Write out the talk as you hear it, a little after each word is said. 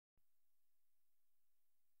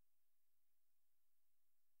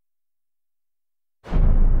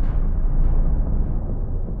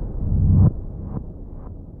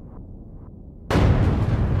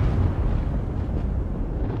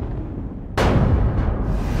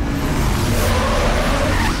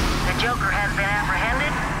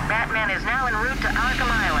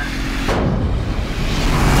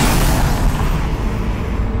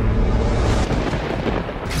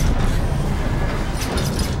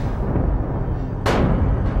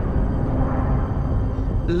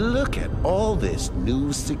Look at all this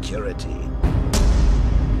new security.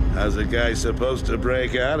 How's a guy supposed to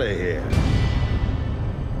break out of here?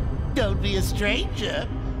 Don't be a stranger.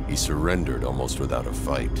 He surrendered almost without a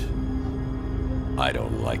fight. I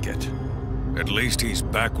don't like it. At least he's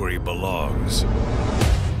back where he belongs.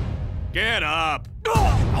 Get up!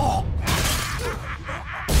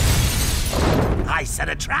 I set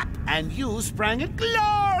a trap, and you sprang it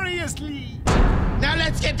gloriously. Now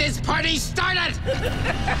let's get this party started!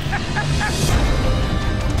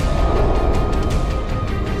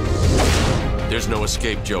 There's no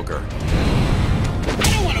escape, Joker.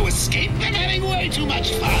 I don't want to escape. I'm having way too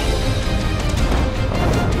much fun.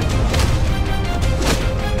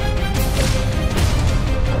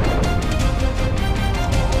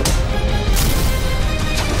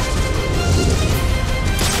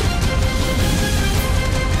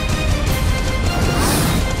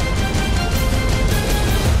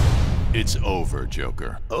 It's over,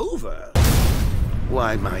 Joker. Over?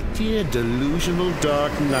 Why, my dear delusional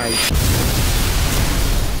Dark Knight,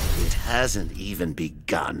 it hasn't even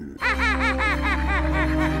begun.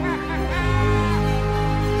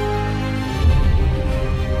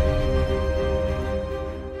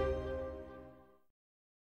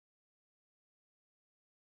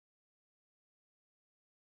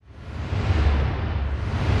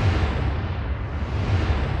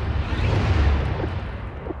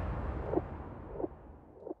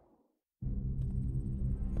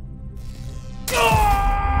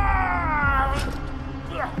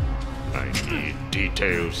 I need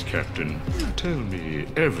details, Captain. Tell me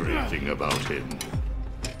everything about him.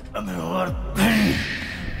 I'm in a lot of pain.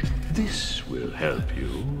 This will help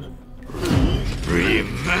you.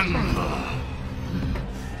 Remember.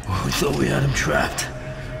 We thought we had him trapped.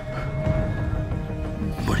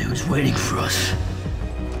 But he was waiting for us.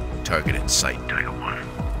 Target in sight. Tiger 1.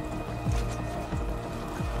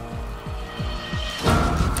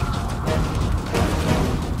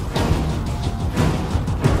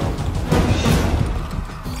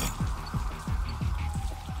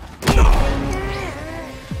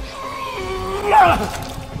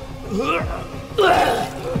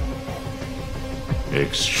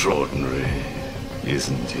 Extraordinary,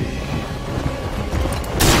 isn't he?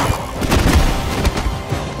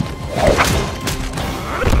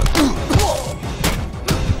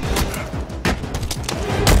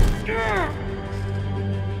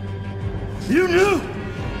 You knew!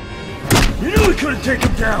 You knew we couldn't take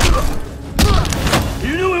him down!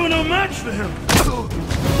 You knew we were no match for him!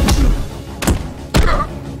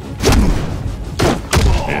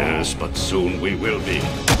 Yes, but soon we will be.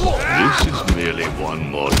 This is merely one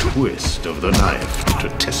more twist of the knife to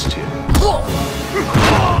test him.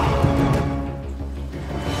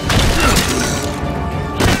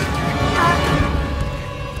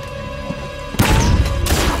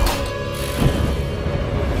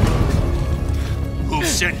 Who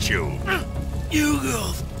sent you? You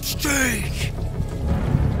go straight!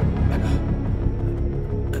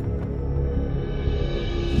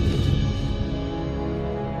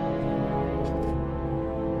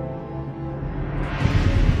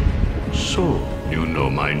 So, you know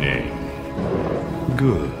my name.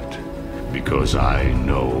 Good. Because I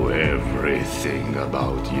know everything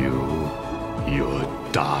about you. Your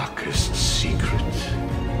darkest secret.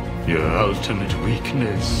 Your ultimate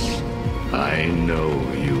weakness. I know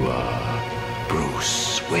you are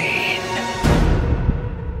Bruce Wayne.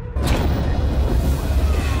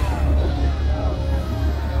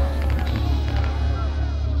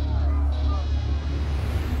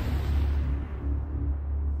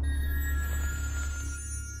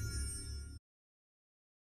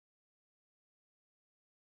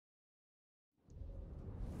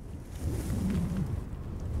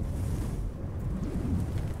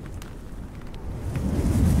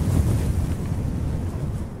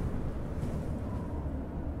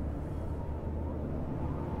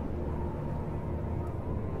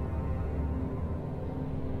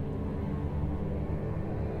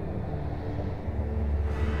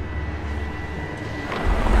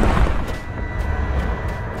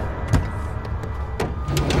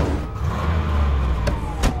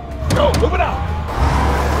 Move it out!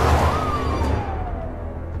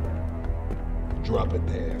 Drop it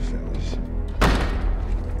there, fellas.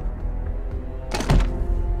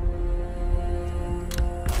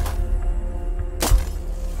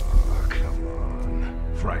 Oh, come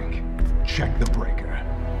on. Frank, check the breaker.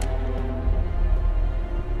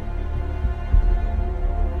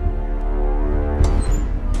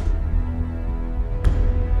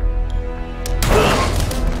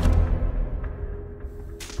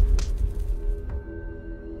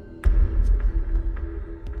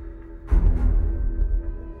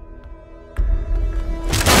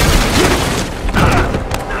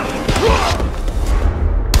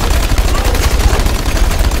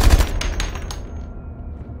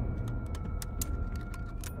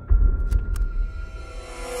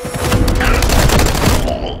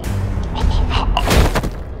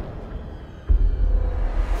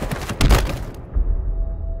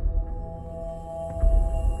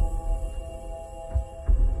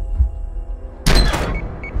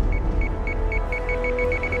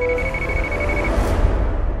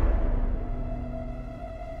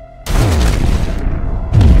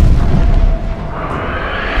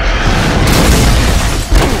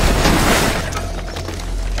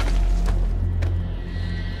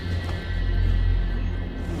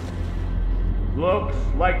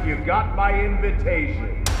 like you got my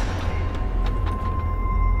invitation.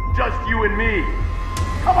 Just you and me.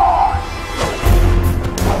 Come on!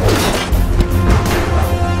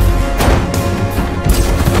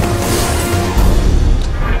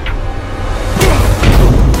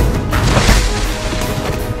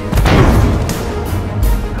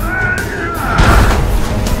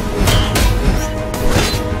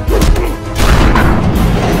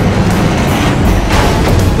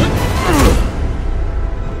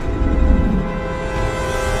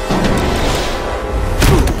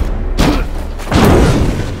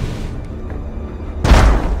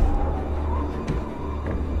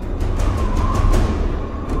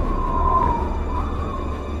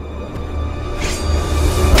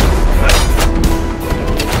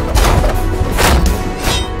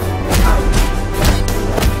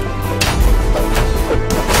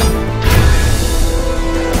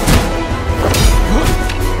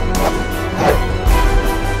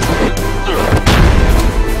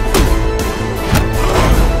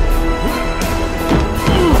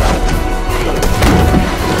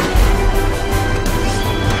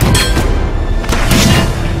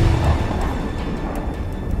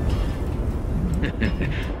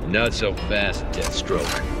 Not so fast,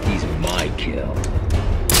 Deathstroke. He's my kill.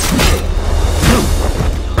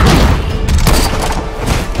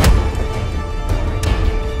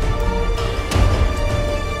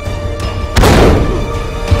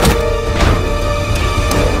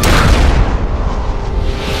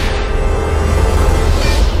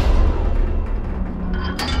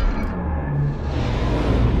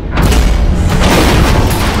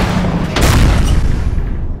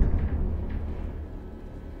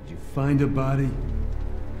 Find a body?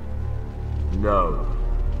 No.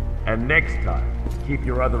 And next time, keep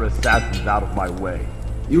your other assassins out of my way.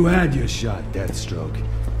 You had your shot, Deathstroke.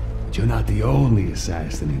 But you're not the only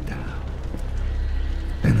assassin in town.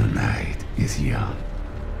 And the night is young.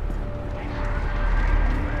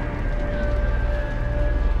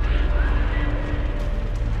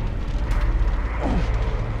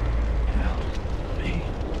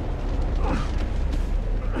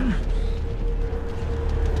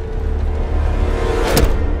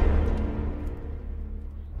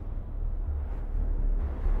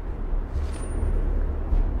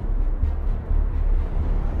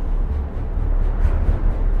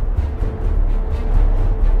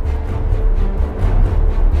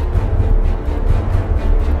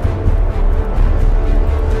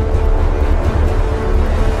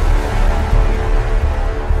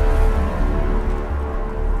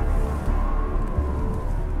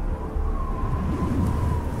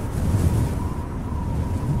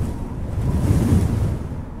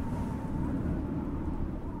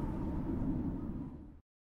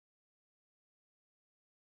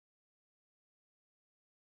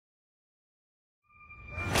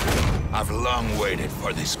 I've long waited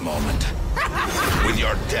for this moment. With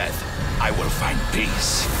your death, I will find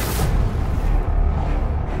peace.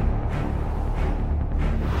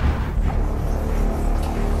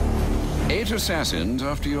 Eight assassins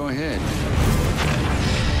after your head.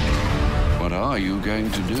 What are you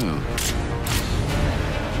going to do?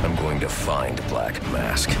 I'm going to find Black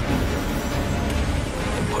Mask.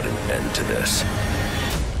 And put an end to this.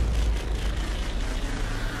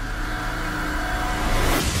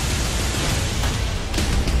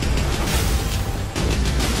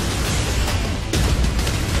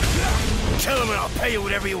 Kill him and I'll pay you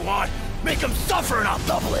whatever you want. Make him suffer and I'll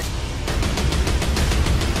double it.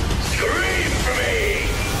 Scream for me!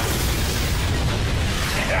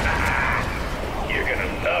 You're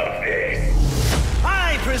gonna love this.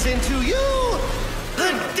 I present to you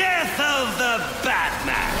the death of the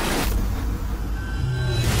Batman.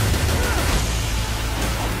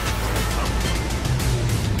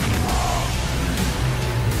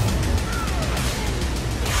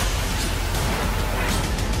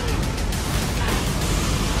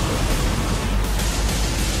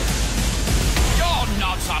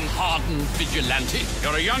 Some hardened vigilante.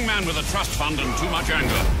 You're a young man with a trust fund and too much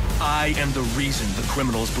anger. I am the reason the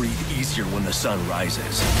criminals breathe easier when the sun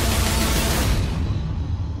rises.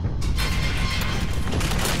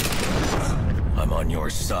 I'm on your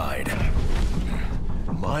side.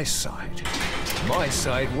 My side? My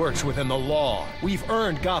side works within the law. We've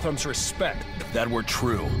earned Gotham's respect. If that were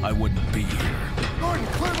true, I wouldn't be here. Gordon,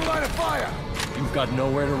 clear the line of fire! You've got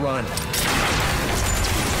nowhere to run.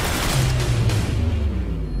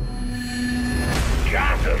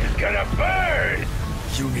 Gotham's gonna burn!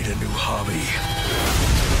 You need a new hobby.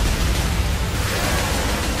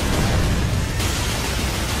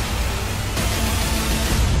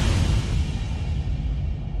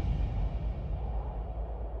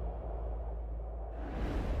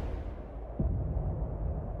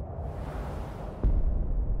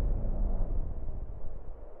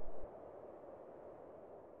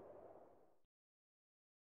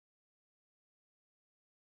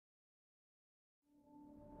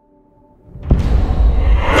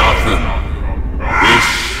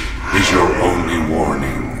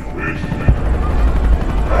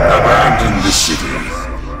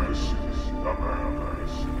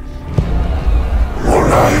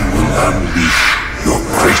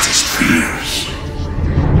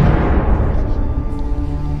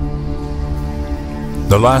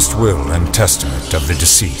 last will and testament of the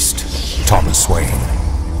deceased, Thomas Wayne.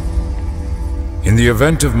 In the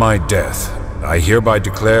event of my death, I hereby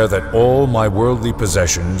declare that all my worldly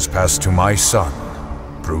possessions pass to my son,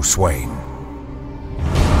 Bruce Wayne.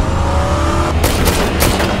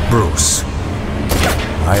 Bruce,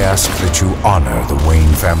 I ask that you honor the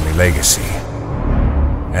Wayne family legacy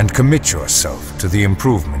and commit yourself to the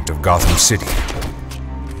improvement of Gotham City,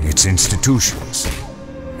 its institutions,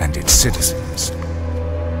 and its citizens.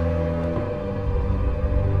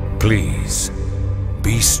 Please,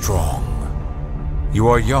 be strong. You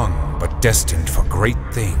are young, but destined for great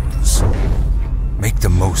things. Make the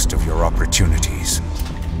most of your opportunities.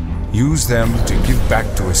 Use them to give back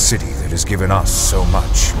to a city that has given us so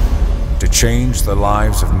much, to change the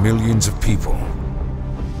lives of millions of people.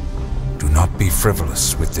 Do not be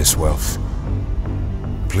frivolous with this wealth.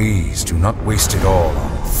 Please do not waste it all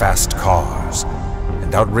on fast cars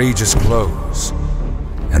and outrageous clothes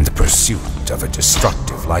and the pursuit of a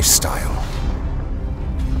destructive lifestyle.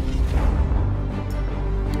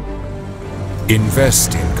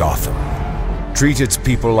 Invest in Gotham. Treat its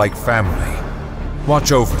people like family.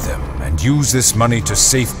 Watch over them and use this money to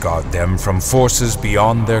safeguard them from forces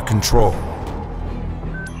beyond their control.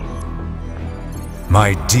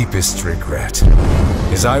 My deepest regret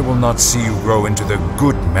is I will not see you grow into the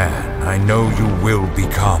good man I know you will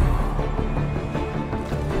become.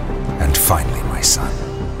 And finally, my son,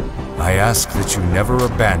 I ask that you never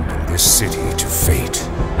abandon this city to fate.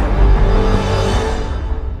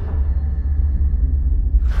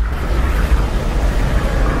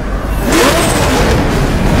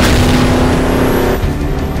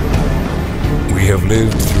 We have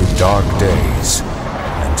lived through dark days,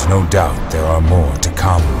 and no doubt there are more to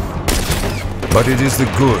come. But it is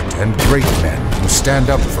the good and great men who stand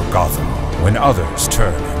up for Gotham when others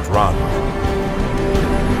turn and run.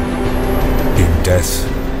 In death,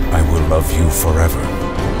 I will love you forever.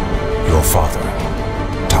 Your father,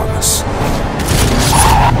 Thomas.